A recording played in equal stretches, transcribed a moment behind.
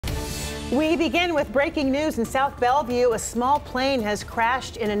We begin with breaking news in South Bellevue. A small plane has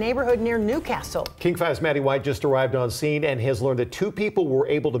crashed in a neighborhood near Newcastle. King 5's Maddie White just arrived on scene and has learned that 2 people were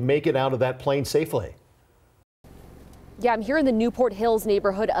able to make it out of that plane safely. Yeah, I'm here in the Newport Hills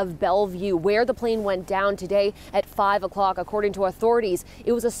neighborhood of Bellevue, where the plane went down today at 5 o'clock. According to authorities,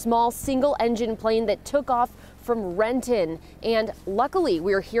 it was a small single-engine plane that took off from Renton. And luckily,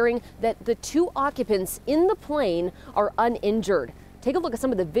 we are hearing that the 2 occupants in the plane are uninjured. Take a look at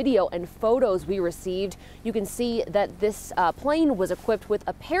some of the video and photos we received. You can see that this plane was equipped with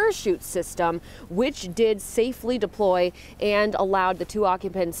a parachute system, which did safely deploy and allowed the 2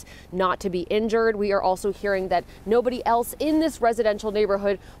 occupants not to be injured. We are also hearing that nobody else in this residential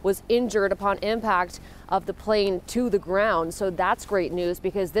neighborhood was injured upon impact of the plane to the ground. So that's great news,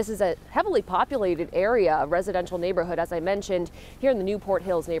 because this is a heavily populated area, a residential neighborhood, as I mentioned, here in the Newport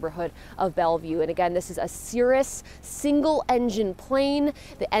Hills neighborhood of Bellevue. And again, this is a Cirrus single-engine plane.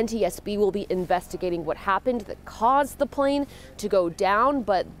 The NTSB will be investigating what happened that caused the plane to go down.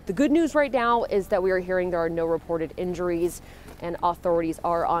 But the good news right now is that we are hearing there are no reported injuries, and authorities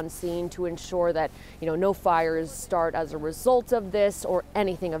are on scene to ensure that, no fires start as a result of this or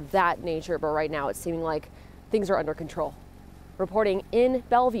anything of that nature. But right now it's seeming like things are under control. Reporting in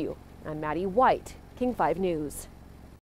Bellevue, I'm Maddie White, King 5 News.